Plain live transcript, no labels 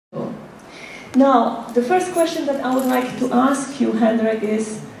Now, the first question that I would like to ask you, Henryk,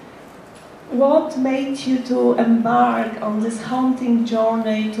 is what made you to embark on this haunting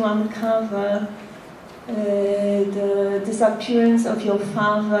journey to uncover the disappearance of your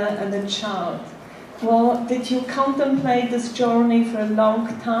father and a child? Well, did you contemplate this journey for a long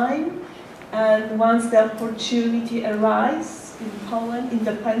time? And once the opportunity arose in Poland,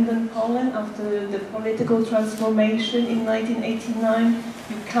 independent Poland, after the political transformation in 1989,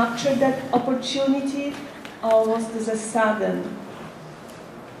 you captured that opportunity? Or was this a sudden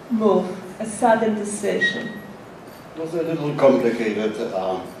move, a sudden decision? It was a little complicated.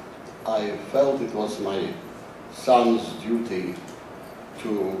 I felt it was my son's duty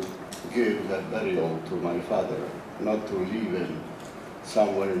to give that burial to my father, not to leave him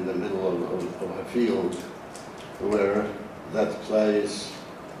somewhere in the middle of a field where that place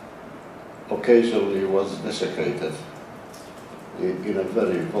occasionally was desecrated in a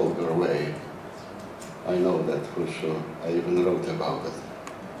very vulgar way. I know that for sure. I even wrote about it.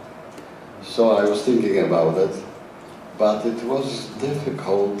 So I was thinking about it, but it was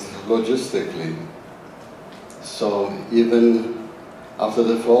difficult logistically. So even after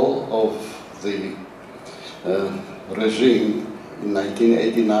the fall of the regime in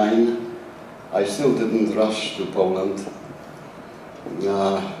 1989, I still didn't rush to Poland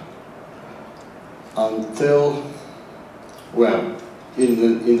until, well,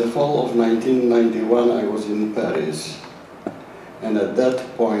 in the fall of 1991 I was in Paris, and at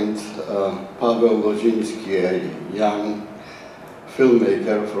that point Paweł Loziński, a young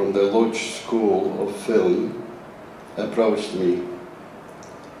filmmaker from the Łódź School of Film, approached me.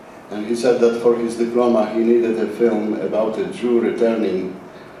 And he said that for his diploma he needed a film about a Jew returning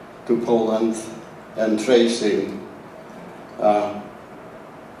to Poland and tracing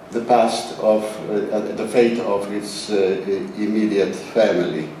the past of, the fate of his immediate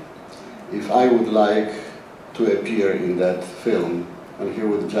family. If I would like to appear in that film, and he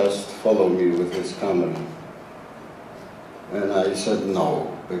would just follow me with his camera. And I said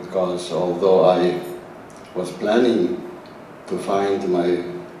no, because although I was planning to find my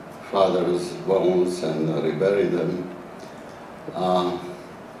father's bones and rebury them,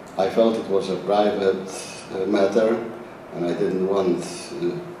 I felt it was a private matter, and I didn't want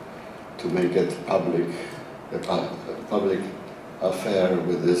to make it a public affair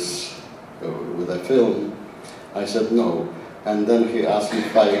with this, with a film. I said no, and then he asked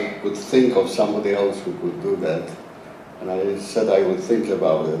if I could think of somebody else who could do that, and I said I would think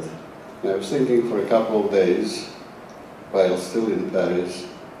about it. And I was thinking for a couple of days while still in Paris,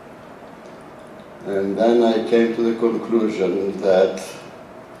 and then I came to the conclusion that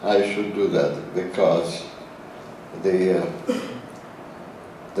I should do that, because the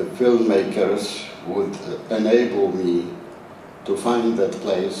filmmakers would enable me to find that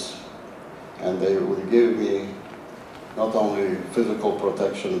place, and they would give me not only physical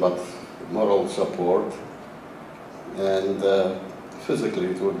protection but moral support, and physically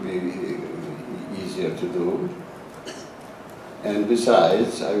it would be easier to do. And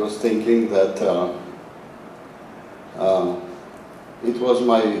besides, I was thinking that it was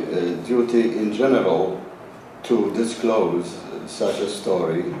my duty in general to disclose such a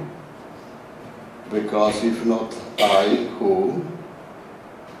story, because if not I, who?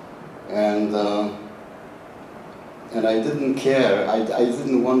 And I didn't care. I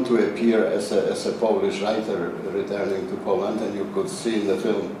didn't want to appear as a Polish writer returning to Poland, and you could see in the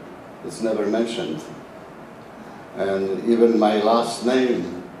film it's never mentioned. And even my last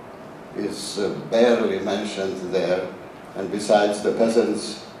name is barely mentioned there, and besides, the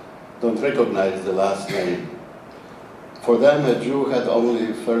peasants don't recognize the last name. For them, a Jew had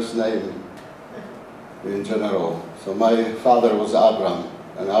only first name in general. So my father was Abram,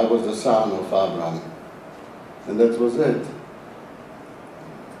 and I was the son of Abram, and that was it.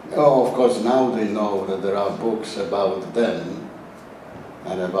 Oh, of course, now they know that there are books about them,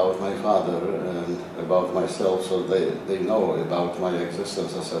 and about my father, and about myself, so they know about my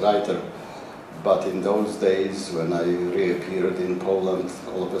existence as a writer. But in those days, when I reappeared in Poland,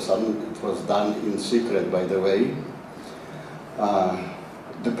 all of a sudden, it was done in secret, by the way.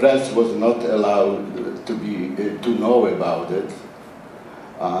 The press was not allowed to know about it.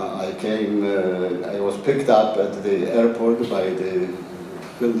 I was picked up at the airport by the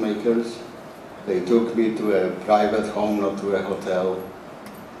filmmakers. They took me to a private home, not to a hotel.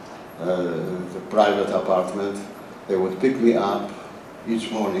 The private apartment. They would pick me up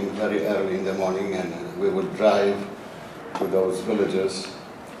each morning, very early in the morning, and we would drive to those villages,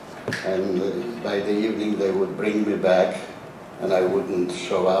 and by the evening they would bring me back, and I wouldn't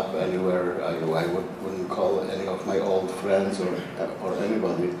show up anywhere. I wouldn't call any of my old friends or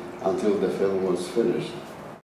anybody until the film was finished.